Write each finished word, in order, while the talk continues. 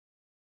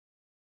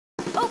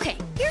Okay,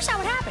 here's how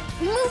it happened.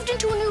 We moved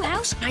into a new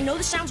house. I know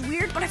this sounds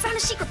weird, but I found a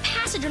secret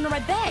passage under my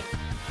bed.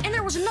 And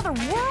there was another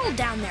world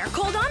down there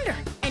called Under.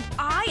 And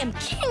I am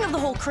king of the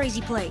whole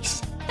crazy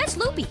place. That's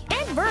Loopy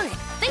and Vernon.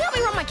 They help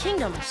me run my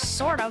kingdom,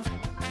 sort of.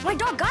 My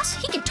dog Gus,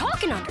 he can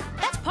talk in Under.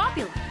 That's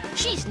popular.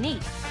 She's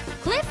neat.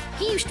 Cliff,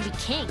 he used to be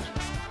king.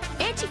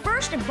 Auntie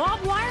First and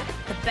Bob Wire,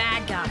 the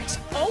bad guys.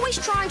 Always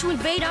trying to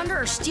invade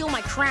Under or steal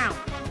my crown.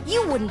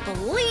 You wouldn't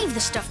believe the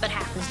stuff that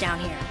happens down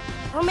here.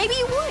 Or maybe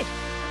you would.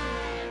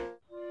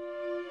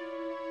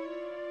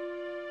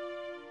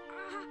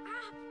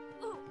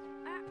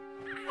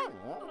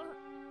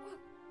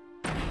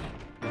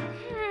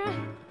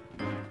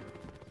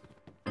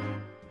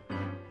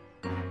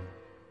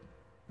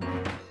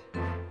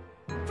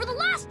 For the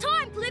last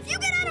time, Cliff, you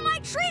get out of my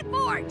tree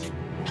fort!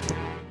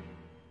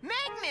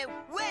 Make me,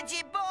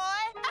 Wedgie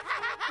boy!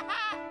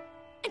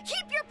 And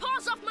keep your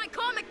paws off my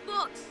comic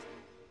books!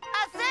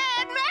 I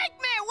said, make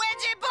me,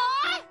 Wedgie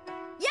boy!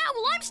 Yeah,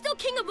 well, I'm still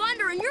king of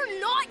Under, and you're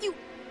not, you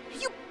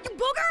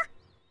booger!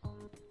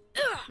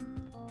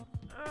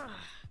 Ugh.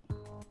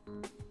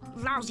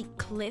 Lousy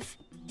Cliff.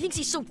 He thinks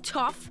he's so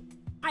tough.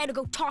 I had to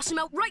go toss him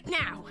out right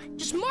now.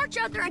 Just march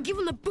out there and give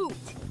him the boot.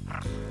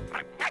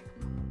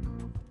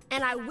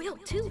 And I will,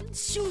 too, as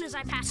soon as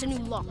I pass a new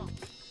law.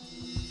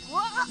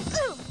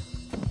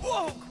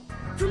 Whoa!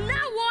 From now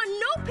on,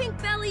 no pink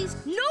bellies,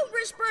 no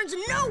wrist burns,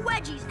 and no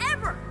wedgies,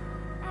 ever!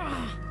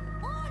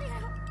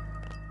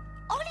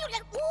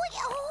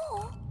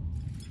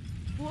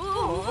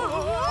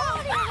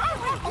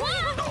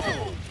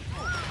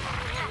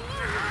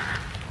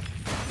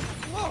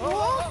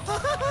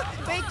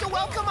 Baked a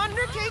welcome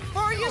undercake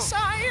for you,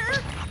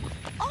 sire.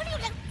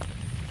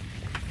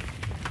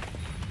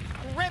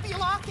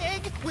 Revulock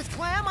egg with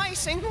clam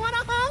icing. What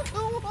a hunk!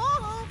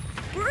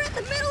 We're in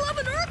the middle of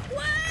an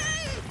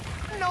earthquake!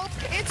 Nope,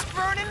 it's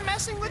Vernon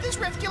messing with his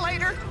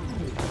rifculator.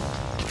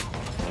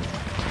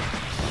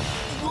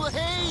 Well,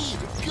 hey,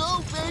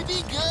 go,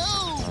 baby,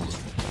 go!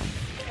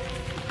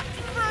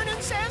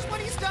 Vernon says what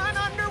he's done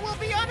Under will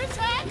be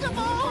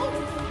unattackable.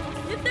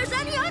 If there's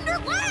any Under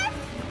left!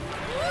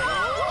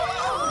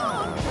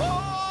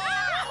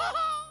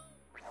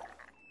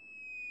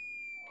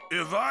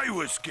 If I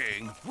was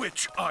king,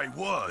 which I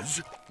was,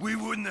 we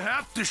wouldn't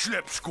have to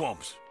schlep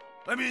squumps.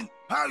 I mean,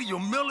 how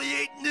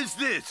humiliating is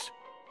this?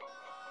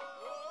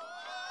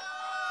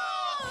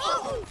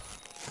 Oh!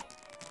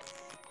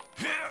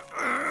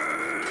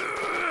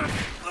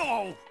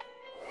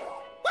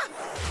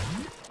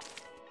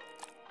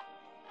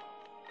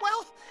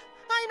 Well,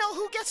 I know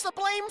who gets the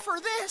blame for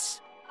this.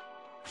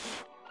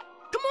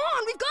 Come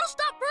on, we've got to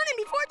stop burning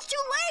before it's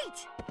too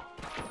late!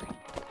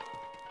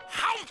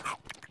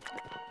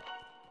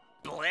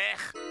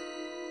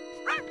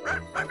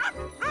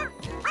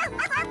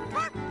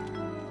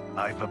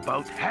 I've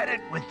about had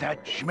it with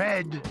that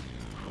schmed.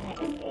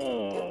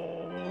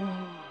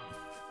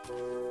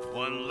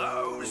 One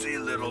lousy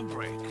little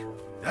break.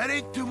 That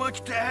ain't too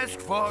much to ask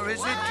for, is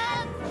it?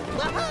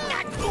 What? One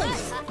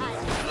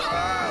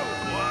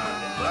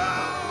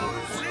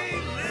lousy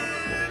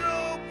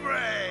little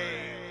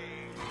break.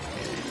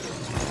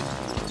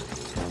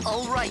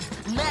 All right,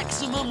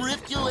 maximum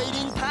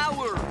rifculating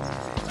power.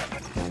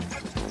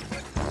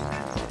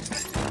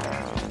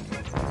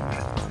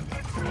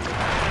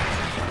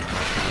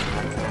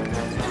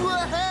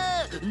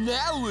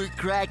 Now we're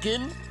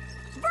cracking.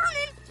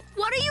 Vernon,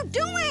 what are you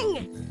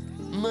doing?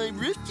 My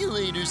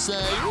rifculator, sire.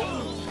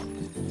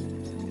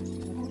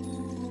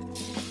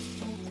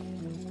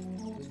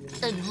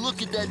 And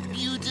look at that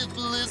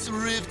beautifulest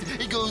rift.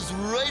 It goes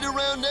right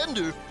around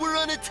Under. We're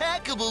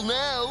unattackable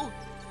now.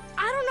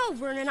 I don't know,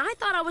 Vernon. I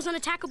thought I was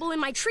unattackable in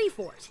my tree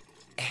fort.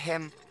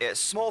 A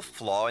small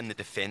flaw in the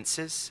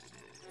defenses.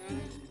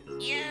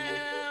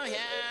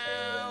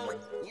 Yoo-hoo!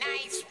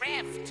 Nice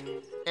rift.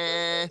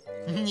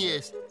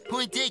 Yes.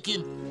 Point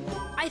taken.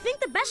 I think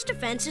the best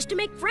defense is to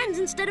make friends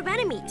instead of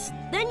enemies.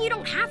 Then you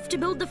don't have to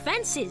build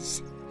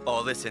defenses.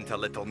 Oh, listen to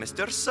little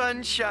Mr.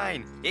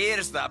 Sunshine.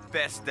 Here's the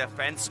best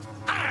defense.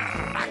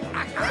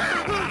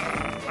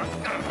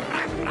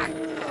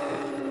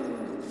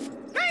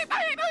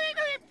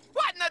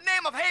 What in the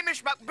name of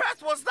Hamish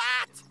Macbeth was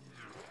that?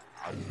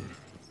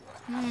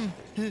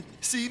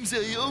 Seems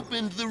I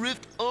opened the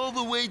rift all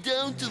the way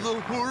down to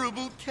the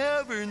horrible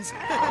caverns.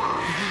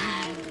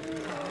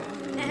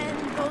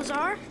 And those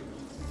are?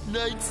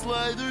 Night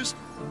slithers,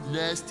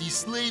 nasty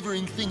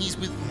slavering thingies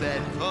with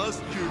bad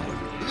posture.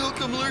 They'll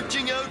come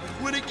lurching out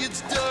when it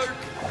gets dark.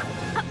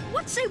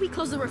 What say we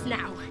close the roof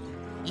now?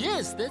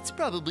 Yes, that's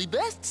probably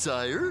best,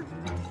 sire.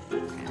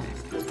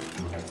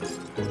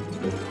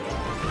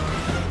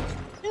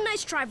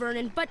 Nice try,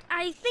 Vernon, but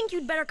I think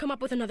you'd better come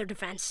up with another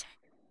defense.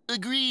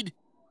 Agreed.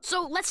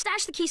 So let's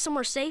stash the key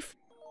somewhere safe.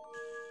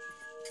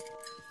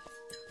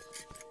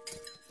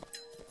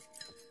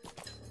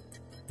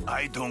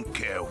 I don't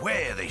care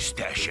where they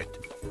stash it.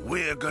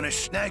 We're gonna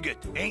snag it,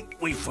 ain't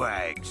we,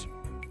 Frags?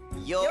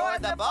 You're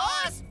the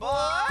boss,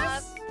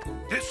 boss!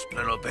 This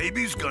little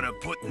baby's gonna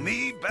put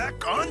me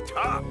back on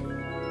top.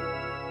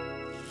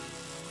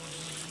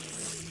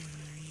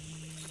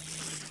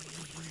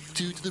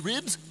 2 to the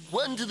ribs,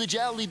 1 to the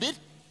jowly bit,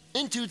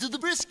 and 2 to the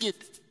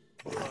brisket.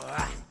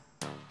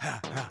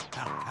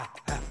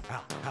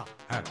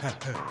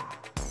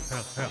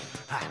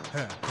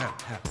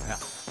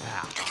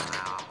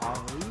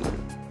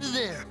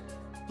 There.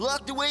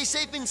 Locked away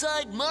safe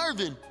inside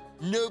Marvin.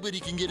 Nobody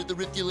can get at the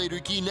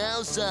Rifulator key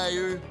now,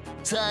 sire.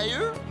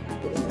 Sire?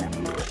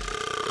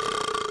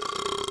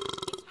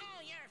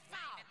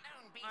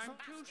 I'm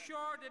too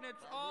short and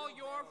it's all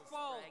your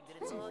fault.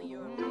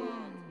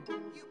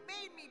 You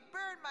made me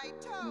burn my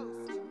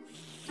toast.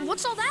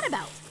 What's all that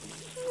about?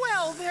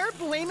 Well, they're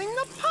blaming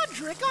the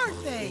Pudrick,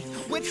 aren't they?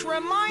 Which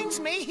reminds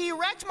me, he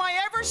wrecked my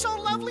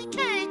ever-so-lovely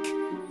cake.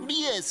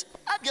 Yes,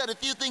 I've got a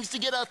few things to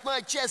get off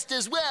my chest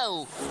as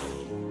well.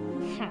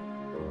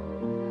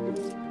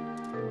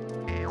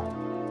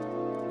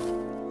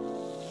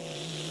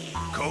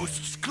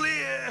 Coast's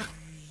clear.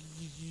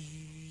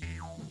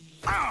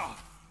 Ah!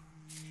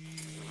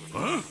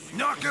 Huh?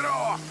 Knock it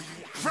off!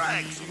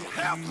 Franks,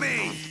 help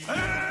me!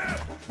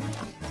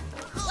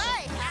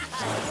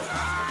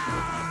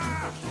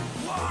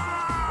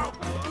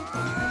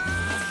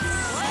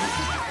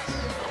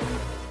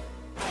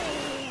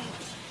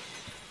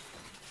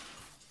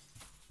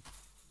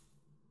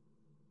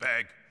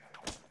 Bag.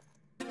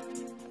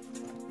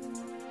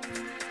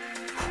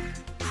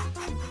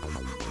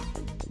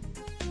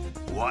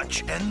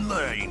 Watch and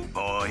learn,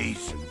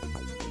 boys.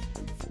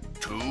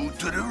 2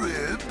 to the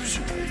ribs.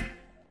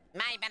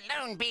 My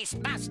balloon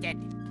beast busted.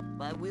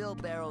 My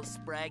wheelbarrow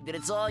spragged and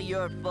it's all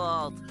your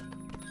fault.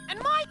 And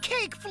my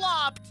cake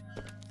flopped.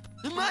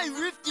 My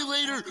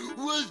Rifulator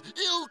was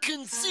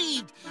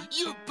ill-conceived.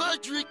 You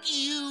Pudrick,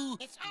 you...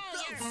 It's all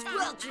your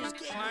fault.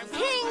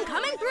 King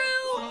coming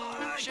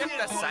through! Shift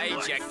aside,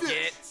 you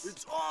gits.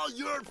 It's all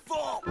your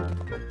fault. What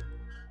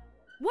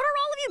are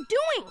all of you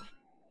doing?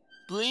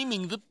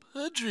 Blaming the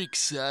Pudrick,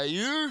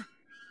 sire.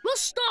 We'll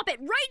stop it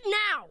right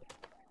now!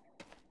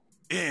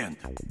 And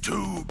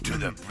 2 to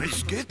the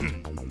brisket.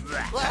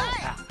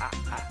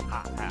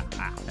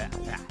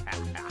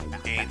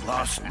 Ain't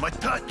lost my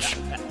touch.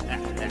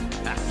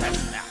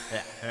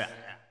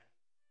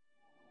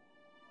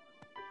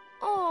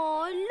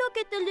 Oh, look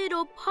at the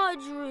little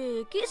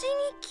Pudrick. Isn't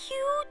he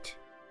cute?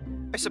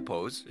 I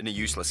suppose, in a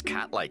useless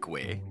cat-like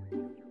way.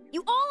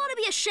 You all ought to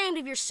be ashamed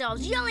of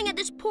yourselves, yelling at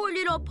this poor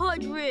little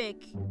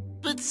Pudrick.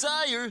 But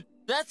sire,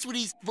 that's what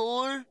he's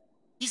for.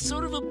 He's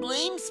sort of a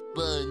blame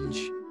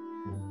sponge.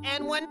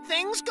 And when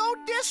things go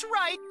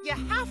right, you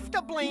have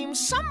to blame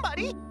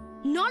somebody.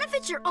 Not if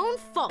it's your own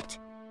fault.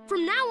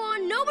 From now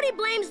on, nobody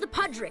blames the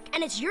Pudrick,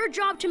 and it's your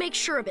job to make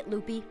sure of it,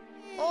 Loopy.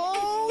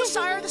 Oh,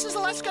 sire, this is a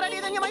less good idea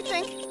than you might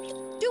think.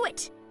 Do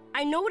it.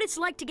 I know what it's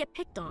like to get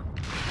picked on.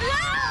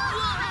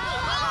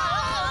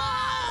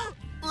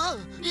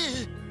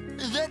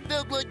 That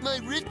felt like my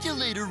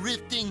Rifulator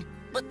rifting,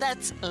 but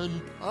that's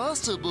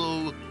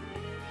impossible.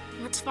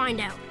 Let's find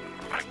out.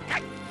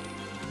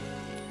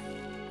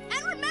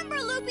 And remember,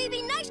 Loopy,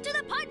 be nice to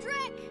the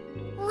Pudrick!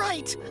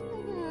 Right.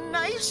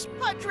 Nice,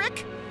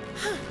 Pudrick.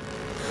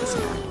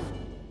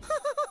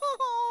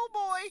 Oh,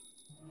 boy.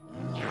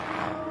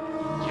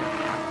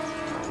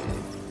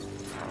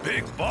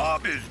 Big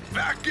Bob is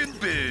back in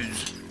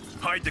biz.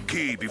 Hide the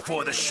key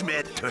before the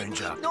Schmidt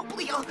turns up. No,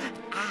 please.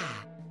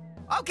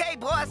 Okay,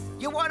 boss.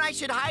 You want I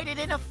should hide it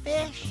in a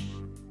fish?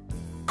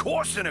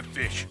 Course in a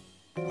fish.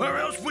 Where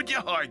else would you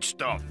hide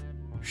stuff?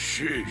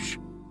 Sheesh.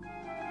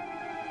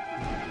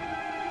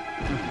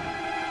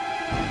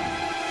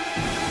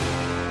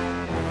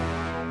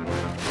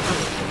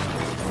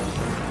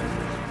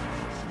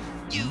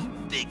 You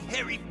big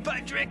hairy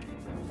Pudrick!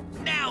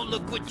 Now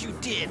look what you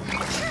did!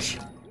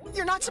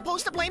 You're not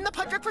supposed to blame the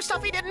Pudrick for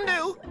stuff he didn't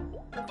do.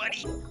 But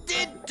he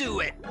did do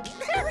it!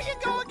 There you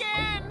go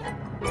again.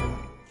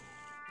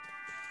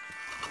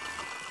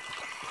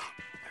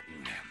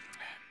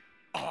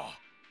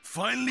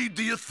 Finally,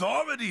 the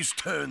authorities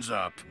turns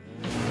up.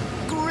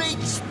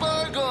 Great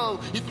Spargo!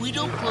 If we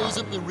don't close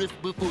up the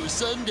rift before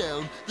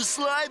sundown, the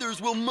Slithers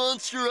will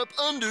monster up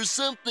under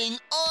something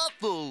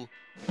awful.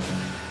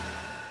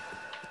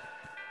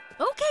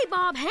 Okay,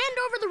 Bob, hand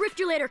over the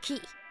Rifulator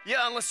key.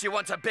 Yeah, unless you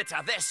want a bit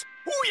of this.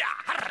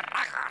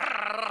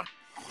 Hoo-yah!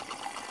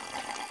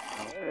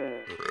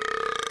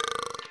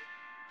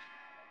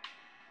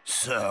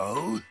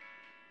 So?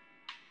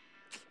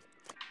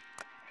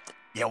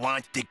 You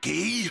want the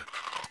key?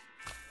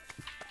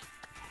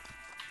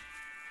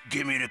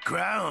 Give me the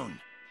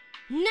crown.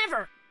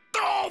 Never.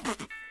 Oh!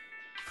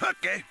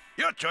 Okay,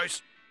 your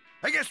choice.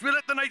 I guess we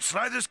let the Night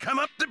Slithers come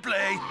up to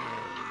play.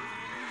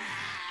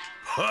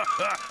 What'll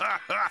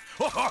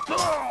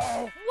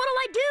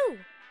I do?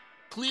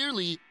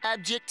 Clearly,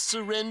 abject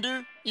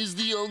surrender is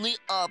the only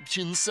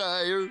option,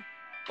 sire.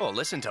 Oh,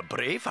 listen to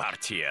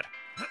Braveheart here.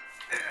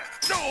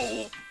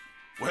 No!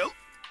 Well,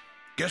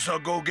 guess I'll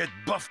go get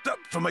buffed up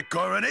for my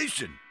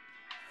coronation.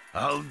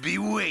 I'll be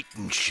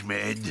waiting,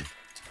 Schmid.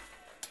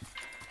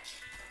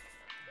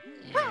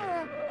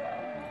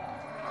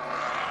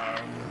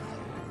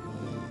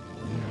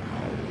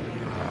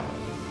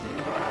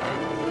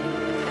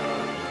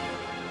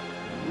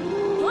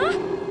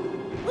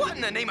 What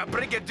the name of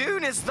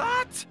Brigadoon is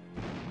that?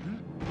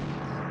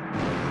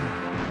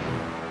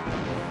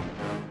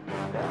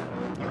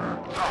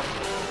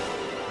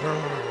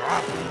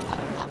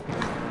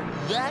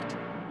 That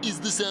is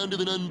the sound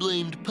of an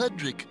unblamed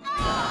Pudrick.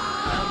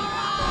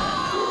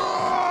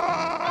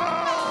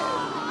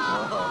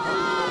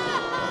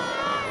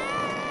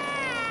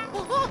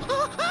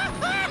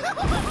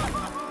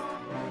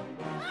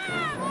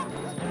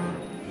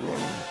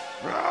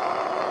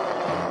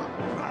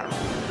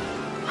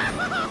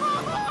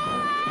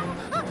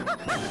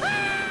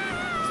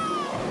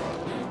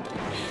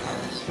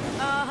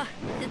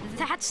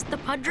 That's the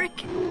Pudrick?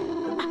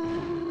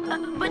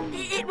 But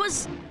it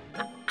was...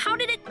 How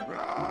did it...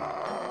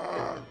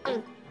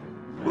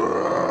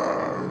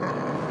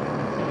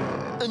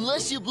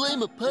 Unless you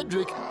blame a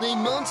Pudrick, they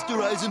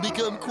monsterize and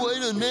become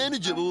quite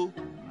unmanageable.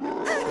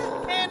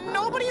 And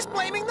nobody's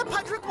blaming the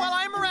Pudrick while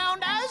I'm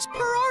around, as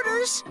per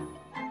orders.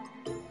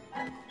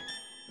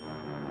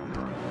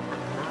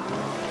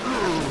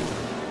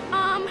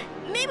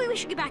 Maybe we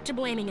should get back to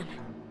blaming him.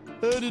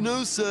 I don't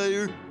know,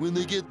 sire. When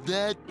they get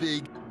that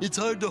big, it's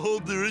hard to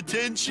hold their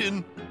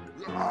attention.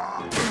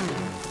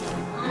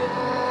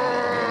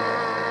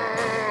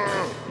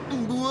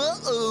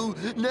 Uh-oh,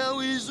 now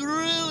he's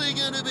really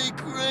gonna be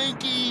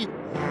cranky.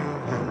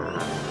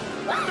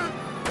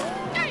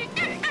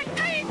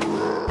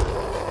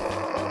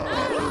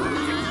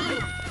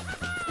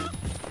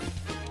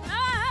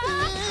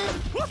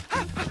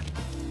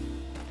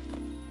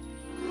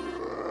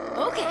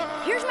 Okay,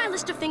 here's my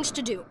list of things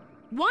to do.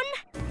 1,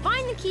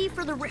 find the key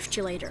for the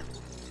riftulator.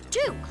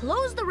 2,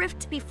 close the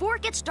rift before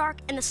it gets dark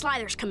and the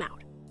sliders come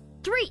out.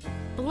 3,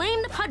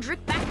 blame the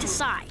Pudrick back to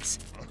size.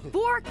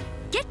 4,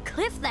 get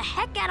Cliff the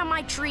heck out of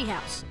my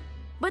treehouse.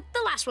 But the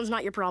last one's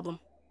not your problem.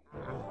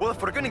 Well,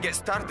 if we're gonna get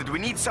started, we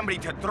need somebody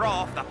to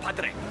draw off the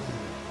Pudrick.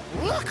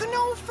 Look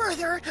no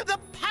further. The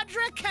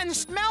Pudrick can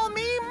smell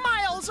me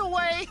miles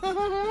away.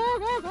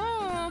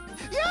 Yahoo,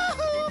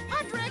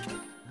 Pudrick!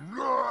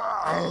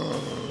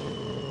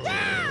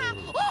 Yeah!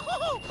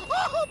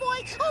 Oh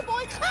boy! Oh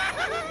boy!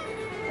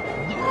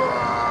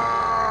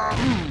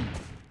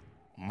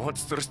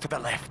 Monsters to the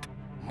left,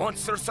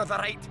 monsters to the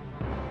right.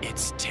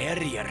 It's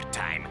terrier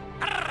time.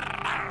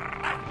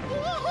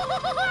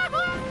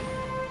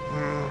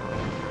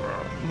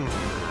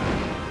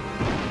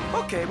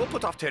 Okay, we'll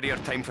put off terrier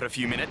time for a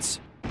few minutes.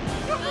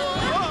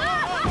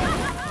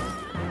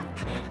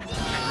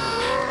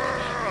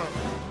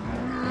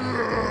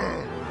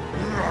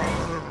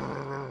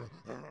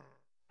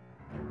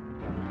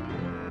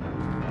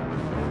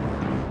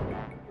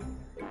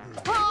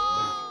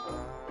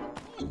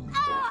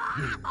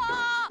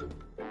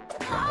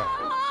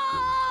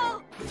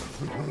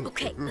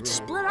 Okay, let's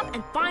split up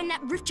and find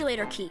that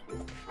riftulator key.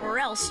 Or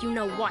else you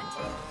know what.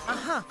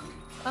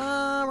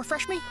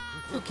 Refresh me?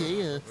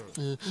 Okay,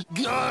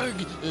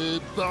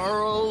 Garg,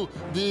 borrow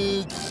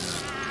the...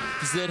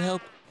 Does that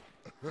help?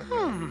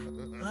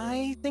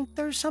 I think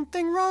there's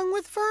something wrong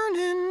with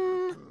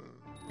Vernon.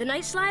 The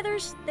night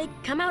slithers, they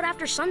come out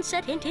after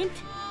sunset, hint, hint.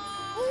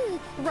 Oh,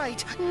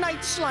 right,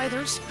 night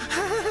sliders.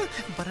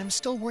 But I'm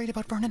still worried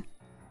about Vernon.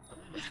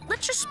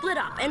 Let's just split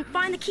up and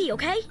find the key,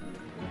 okay?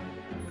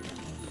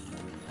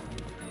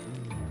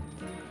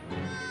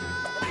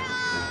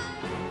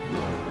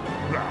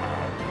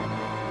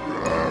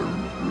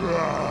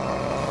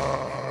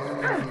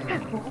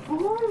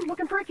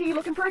 Looking for a key,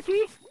 looking for a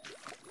key.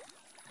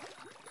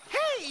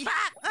 Hey!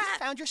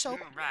 Found your soap.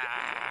 Haven't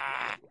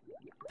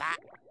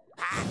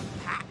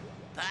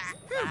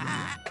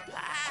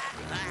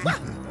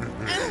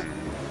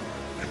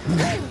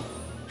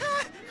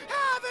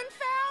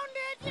found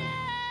it yet!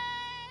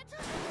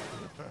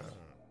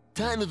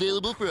 Time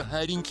available for a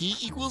hiding key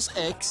equals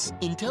X.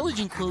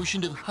 Intelligent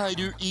quotient of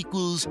hider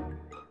equals...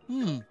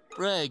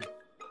 Frag.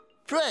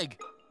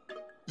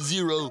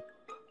 0.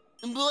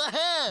 Blah!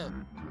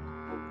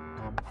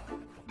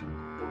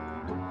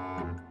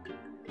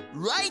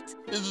 Right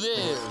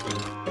there.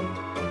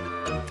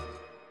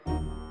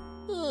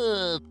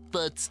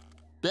 But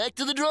back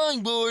to the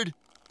drawing board.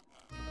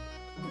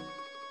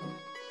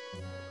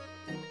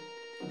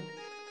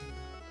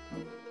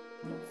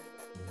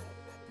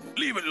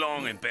 Leave it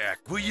long and back,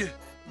 will you?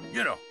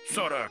 You know,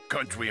 sort of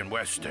country and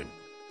western.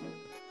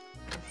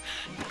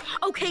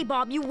 Okay,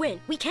 Bob, you win.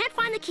 We can't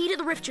find the key to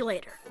the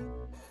riftulator.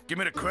 Give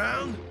me the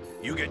crown,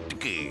 you get the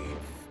key.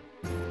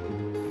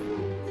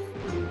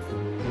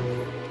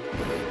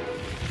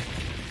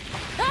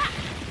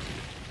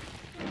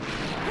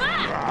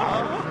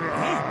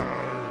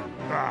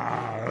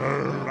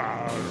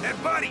 Hey,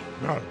 buddy!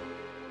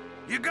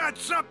 You got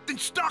something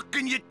stuck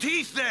in your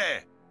teeth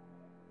there!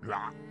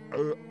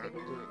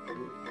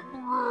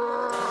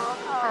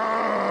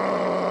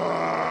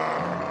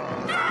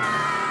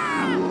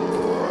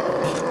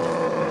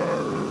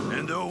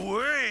 And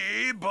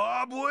away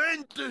Bob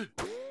went.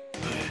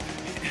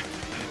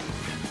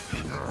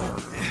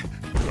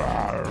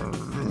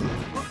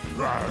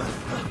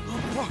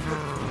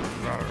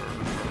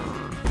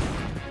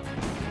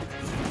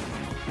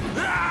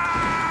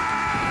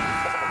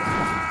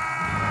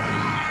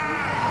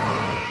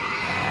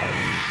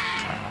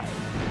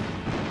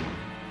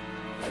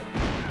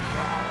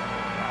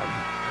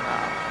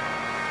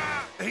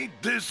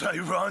 That's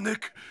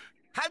ironic.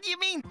 How do you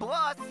mean,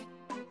 boss?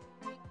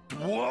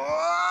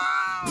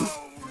 Whoa!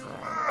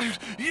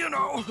 You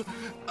know,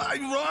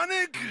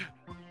 ironic.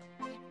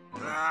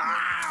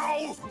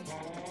 Ow!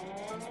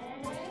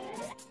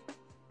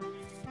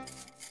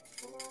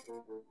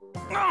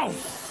 Oh!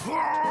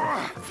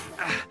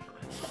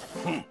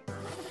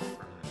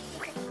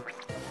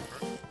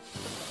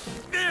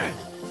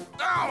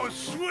 Oh,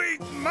 sweet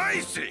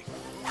mercy!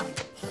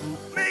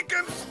 Make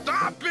him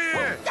stop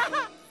here!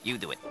 You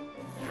do it.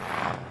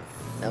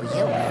 Oh, you.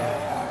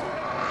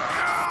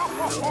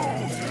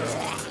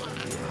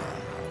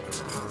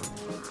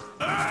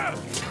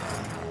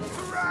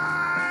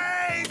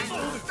 Right!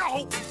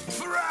 Oh,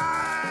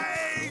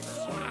 right!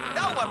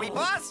 Don't worry,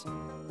 boss.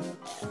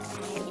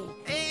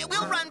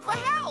 We'll run for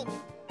help.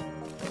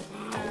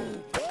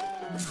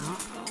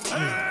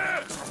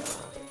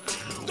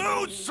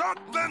 Do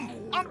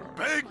something! I'm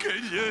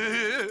begging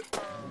you!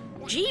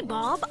 Gee,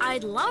 Bob,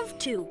 I'd love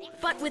to.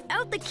 But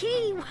without the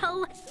key,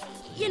 well,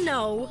 you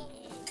know.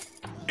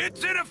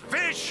 It's in a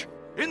fish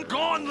in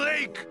Gone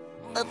Lake.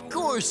 Of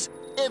course,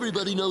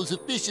 everybody knows a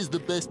fish is the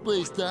best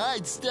place to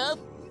hide stuff.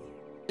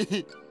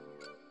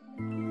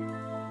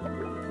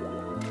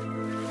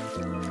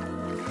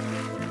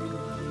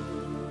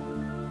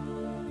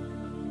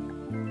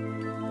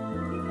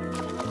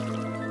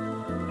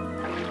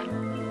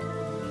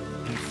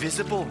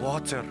 Invisible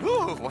water.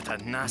 Ooh, what a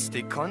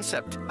nasty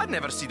concept. I'd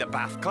never see the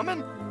bath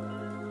coming.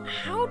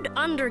 How'd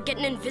Under get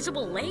an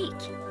invisible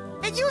lake?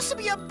 It used to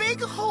be a big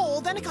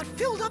hole, then it got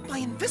filled up by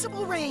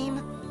invisible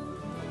rain.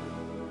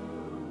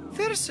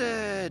 There's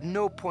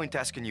no point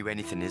asking you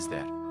anything, is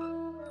there?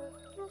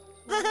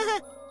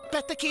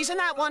 Bet the key's in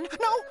that one.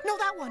 No,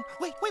 that one.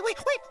 Wait. How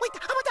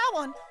about that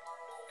one?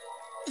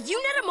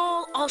 You net 'em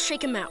all, I'll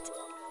shake 'em out.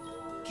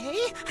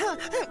 Okay.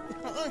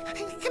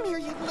 Come here,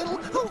 you little...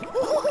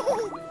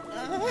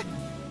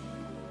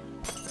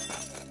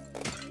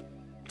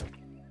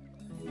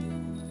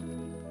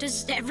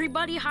 Does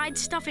everybody hide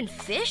stuff in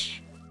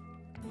fish?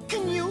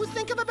 Can you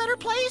think of a better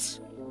place?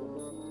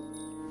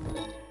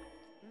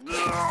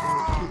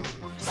 Oh!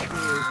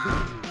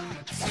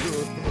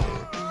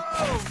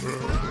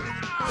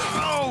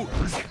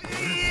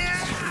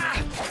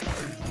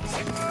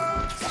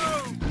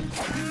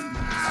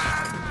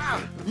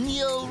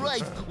 You're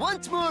right.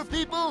 Once more,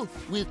 people,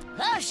 with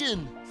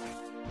passion.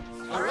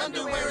 Our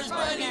underwear is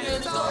muddy and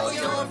it's all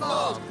your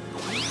fault.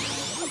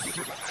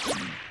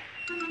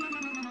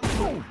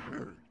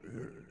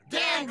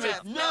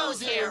 Dandruff,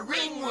 nose hair,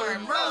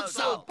 ringworm, road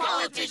soap,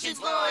 politicians,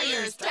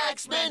 lawyers,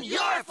 taxmen,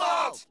 your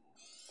fault!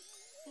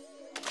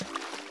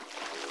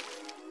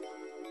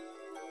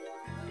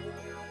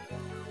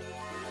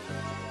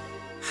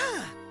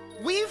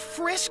 We've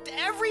frisked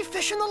every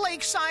fish in the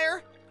lake,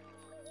 sire.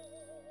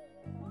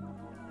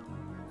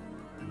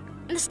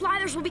 And the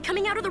sliders will be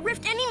coming out of the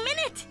rift any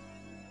minute.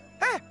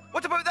 Hey,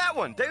 what about that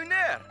one down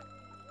there?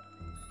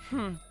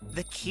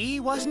 The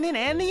key wasn't in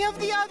any of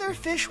the other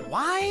fish.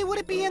 Why would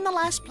it be in the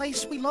last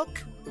place we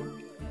look?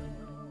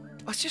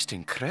 That's just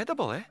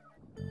incredible, eh?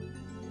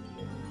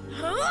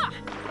 Huh?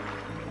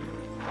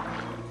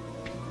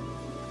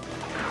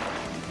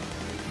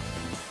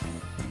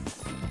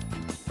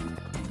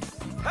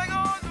 Hang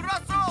on,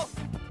 Russell!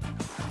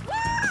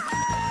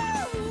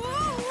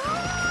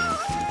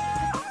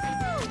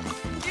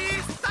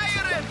 He's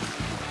tiring!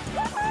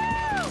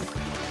 Whoa!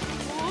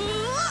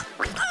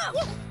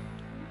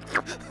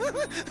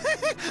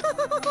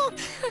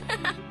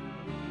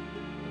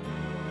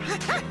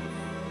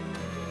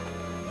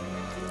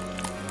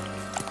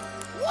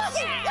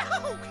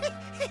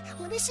 Hey,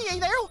 let me see you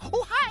there.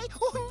 Oh, hi.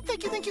 Oh,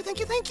 thank you.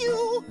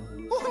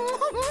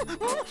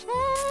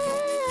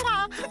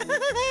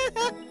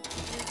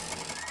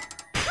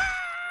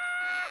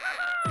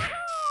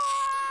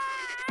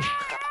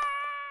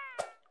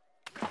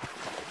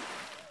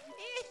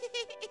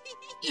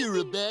 You're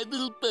a bad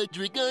little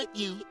Pudrick, aren't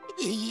you?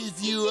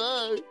 Yes, you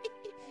are.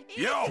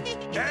 Yo,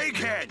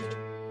 egghead!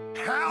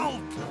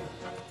 Help!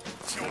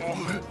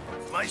 Oh,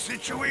 my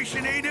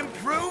situation ain't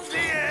improved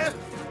here!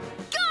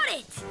 Got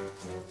it!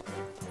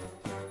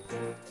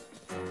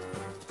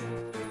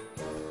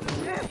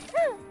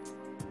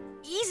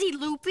 Easy,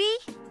 Loopy.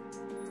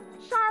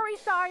 Sorry,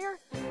 sire.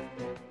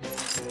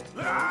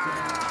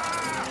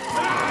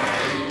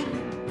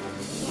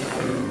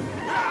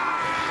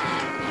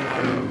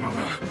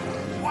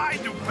 Why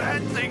do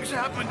bad things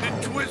happen to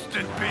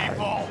twisted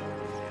people?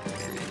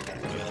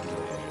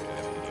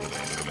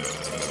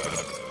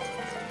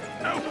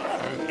 Oh,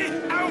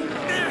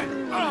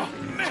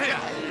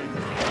 man!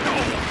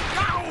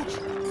 Ouch!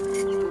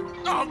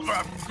 Oh,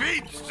 for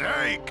Pete's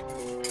sake!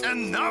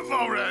 Enough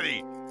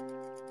already!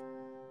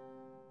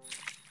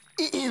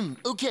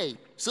 Okay,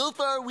 so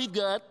far we've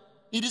got,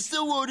 it is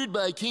so ordered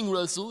by King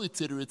Russell,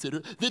 etc.,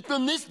 that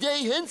from this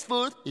day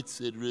henceforth,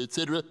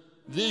 etc.,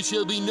 there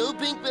shall be no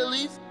pink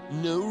bellies,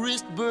 no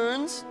wrist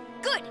burns.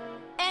 Good.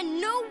 And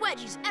no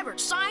wedgies ever.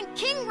 Signed,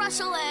 King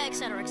Russell,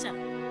 etc., etc.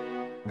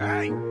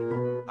 Hey,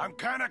 I'm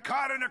kinda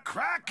caught in a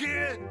crack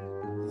here.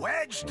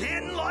 Wedged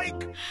in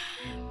like...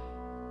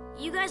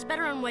 You guys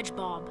better unwedge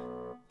Bob.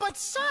 But,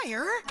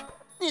 sire...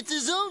 It's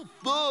his own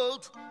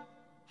fault.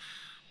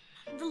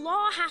 The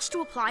law has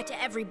to apply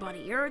to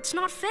everybody, or it's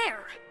not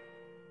fair.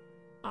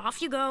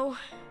 Off you go.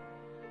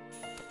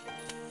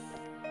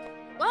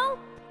 Well,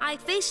 I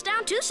faced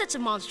down 2 sets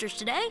of monsters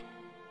today.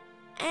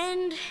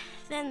 And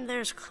then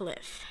there's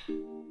Cliff.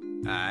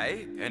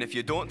 Aye, and if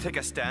you don't take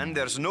a stand,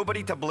 there's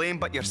nobody to blame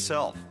but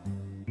yourself.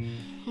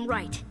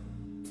 Right.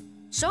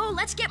 So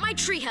let's get my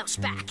treehouse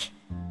back.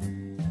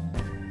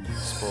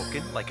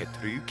 Spoken like a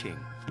true king.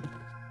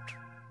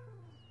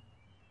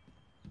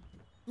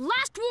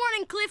 Last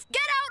warning, Cliff.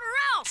 Get out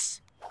or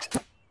else!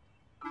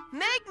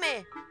 Make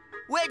me,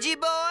 wedgie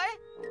boy.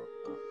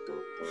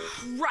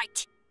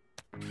 Right.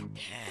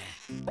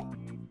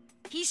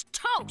 He's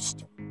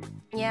toast.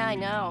 Yeah, I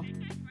know.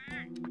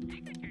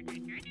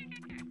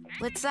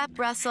 What's up,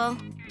 Russell?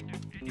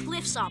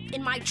 Cliff's up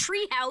in my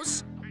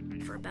treehouse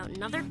for about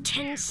another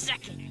 10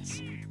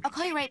 seconds. I'll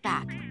call you right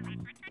back.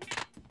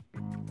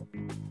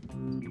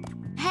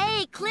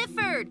 Hey,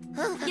 Clifford!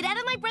 Get out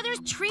of my brother's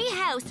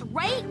treehouse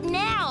right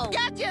now!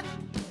 Gotcha!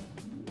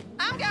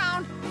 I'm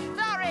gone.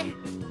 Sorry.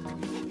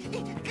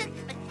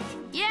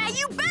 Yeah,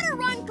 you better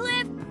run,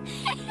 Cliff!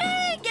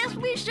 Hey, guess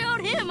we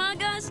showed him, huh,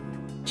 Gus?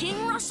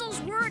 King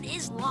Russell's word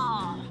is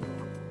law.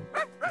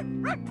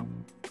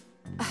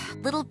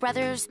 Little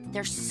brothers,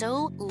 they're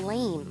so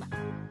lame.